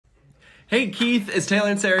Hey Keith, it's Taylor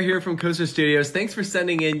and Sarah here from Coaster Studios. Thanks for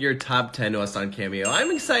sending in your top 10 to us on Cameo. I'm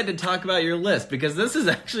excited to talk about your list because this is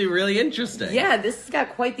actually really interesting. Yeah, this has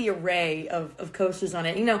got quite the array of coasters on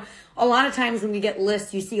it. You know, a lot of times when we get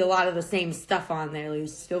lists, you see a lot of the same stuff on there. Like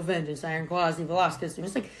Steel Vengeance, Iron Claws, Velocicoaster.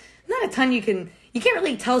 It's like not a ton you can't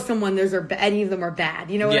really tell someone any of them are bad.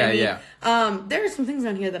 You know what I mean? Yeah. There are some things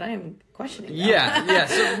on here that I am questioning. Yeah.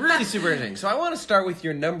 So really super interesting. So I want to start with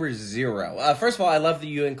your number 0. First of all, I love that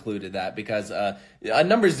you included that because a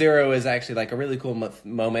number 0 is actually like a really cool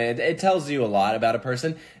moment. It tells you a lot about a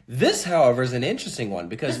person. This, however, is an interesting one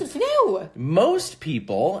because this is new. Most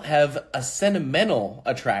people have a sentimental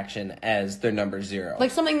attraction as their number 0.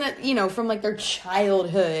 Like something that, you know, from like their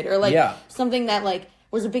childhood or like something that like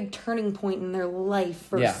was a big turning point in their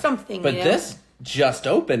life or something. But you know? This just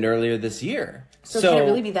opened earlier this year. So can it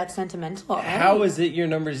really be that sentimental? How is it your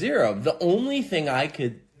number 0? The only thing I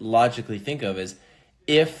could logically think of is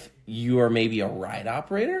if you are maybe a ride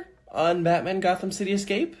operator on Batman Gotham City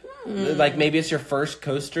Escape. Like maybe it's your first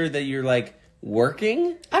coaster that you're like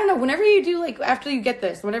working. I don't know. Whenever you do, like after you get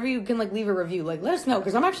this, whenever you can like leave a review, like let us know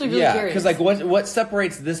because I'm actually really curious. Because like what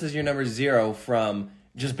separates this as your number 0 from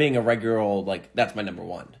just being a regular old, like, that's my number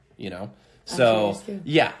 1, you know? So,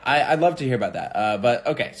 yeah, I'd love to hear about that. But,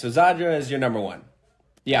 okay, so Zadra is your number 1.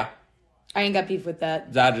 Yeah. I ain't got beef with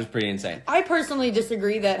that. Zadra's pretty insane. I personally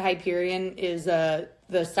disagree that Hyperion is the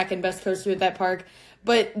second best coaster at that park,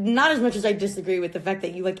 but not as much as I disagree with the fact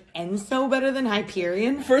that you like Enso better than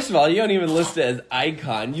Hyperion. First of all, you don't even list it as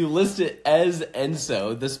Icon. You list it as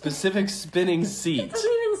Enso, the specific spinning seat. It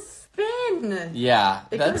doesn't even spin. Yeah.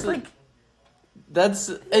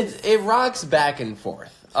 It rocks back and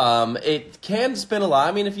forth. It can spin a lot.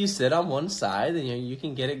 I mean, if you sit on one side, then you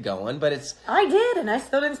can get it going. But it's I did, and I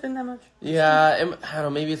still didn't spin that much. Yeah, I don't know.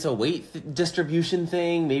 Maybe it's a weight distribution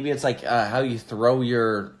thing. Maybe it's like how you throw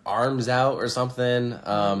your arms out or something.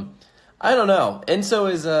 I don't know.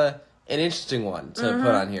 Enso is an interesting one to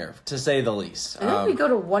put on here, to say the least. And then we go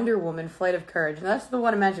to Wonder Woman Flight of Courage. And that's the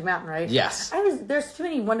one in Magic Mountain, right? Yes. There's too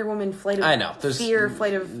many Wonder Woman Flight of Fear,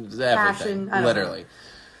 Flight of Passion. Literally.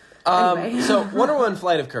 Anyway. So Wonder Woman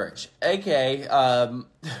Flight of Courage, a.k.a.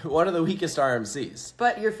 One of the weakest RMCs.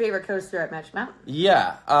 But your favorite coaster at Magic Mountain.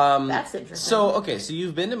 Yeah. That's interesting. So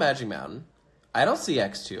you've been to Magic Mountain. I don't see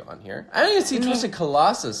X2 on here. I don't even see Twisted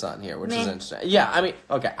Colossus on here, which is interesting. Yeah, I mean,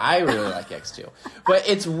 okay, I really like X2. But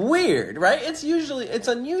it's weird, right? It's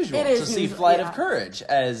unusual to see Flight of Courage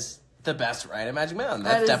as the best ride at Magic Mountain.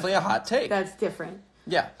 That's definitely a hot take. That's different.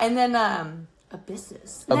 Yeah. And then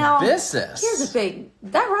Abyssus. Abyssus. Here's the thing.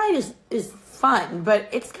 That ride is fun, but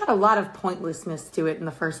it's got a lot of pointlessness to it in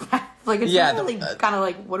the first half. Like, it's really kind of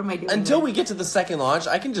like, what am I doing Until we get to the second launch,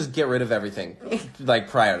 I can just get rid of everything, like,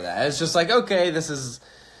 prior to that. It's just like, okay, there's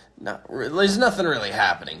nothing really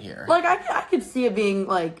happening here. Like, I could see it being,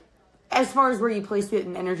 like, as far as where you placed it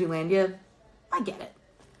in Energylandia, I get it.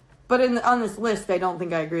 But on this list, I don't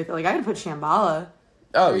think I agree with it. Like, I could put Shambhala.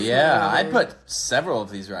 Oh, yeah. I'd put several of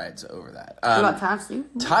these rides over that. What about Tatsu?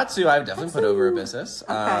 Tatsu, I would definitely put over Abyssus.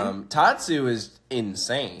 Okay. Tatsu is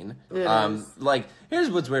insane. It is. Like, here's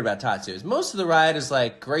what's weird about Tatsu is most of the ride is,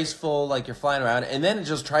 like, graceful, like you're flying around, and then it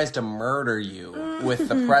just tries to murder you with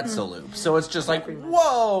the pretzel loop. So it's just like,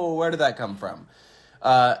 whoa, where did that come from?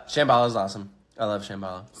 Shambhala is awesome. I love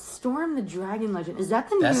Shambhala. Storm the Dragon Legend. Is that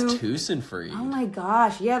the new... That's Tusenfried. Oh, my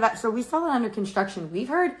gosh. Yeah, so we saw that under construction. We've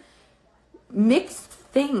heard mixed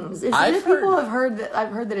things. I've heard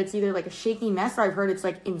that it's either like a shaky mess or I've heard it's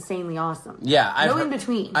like insanely awesome. Yeah, in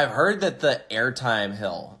between. I've heard that the airtime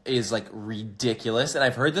hill is like ridiculous, and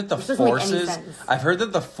I've heard that the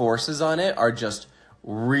forces on it are just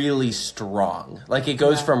really strong. Like it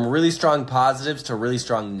goes from really strong positives to really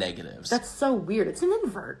strong negatives. That's so weird. It's an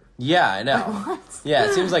invert. Yeah, I know. Like, what? Yeah,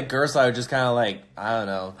 it seems like Gerstlauer just kind of like, I don't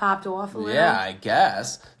know. Popped off a little. Yeah, I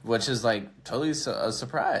guess. Which is like totally a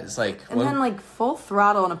surprise. Like, and then like Full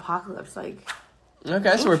Throttle and Apocalypse, like.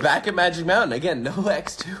 Okay, so we're back at Magic Mountain. Again, no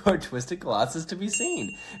X2 or Twisted Colossus to be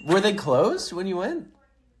seen. Were they closed when you went?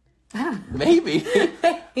 Maybe.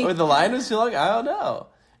 Or the line was too long? I don't know.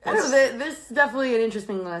 This is definitely an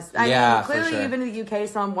interesting list. I mean, clearly for sure. you've been to the UK,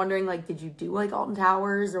 so I'm wondering, like, did you do, like, Alton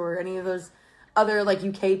Towers or any of those other, like,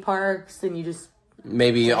 UK parks, and you just...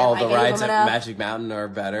 Maybe all the rides at Magic Mountain are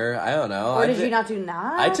better. I don't know. Or did you not do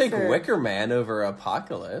Knott's? I take Wicker Man over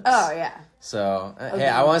Apocalypse. Oh, yeah. So, hey,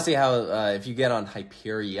 I want to see how, if you get on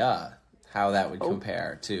Hyperia, how that would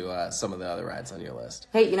compare to some of the other rides on your list.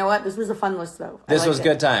 Hey, you know what? This was a fun list, though. This was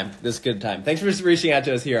good time. Thanks for reaching out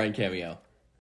to us here on Cameo.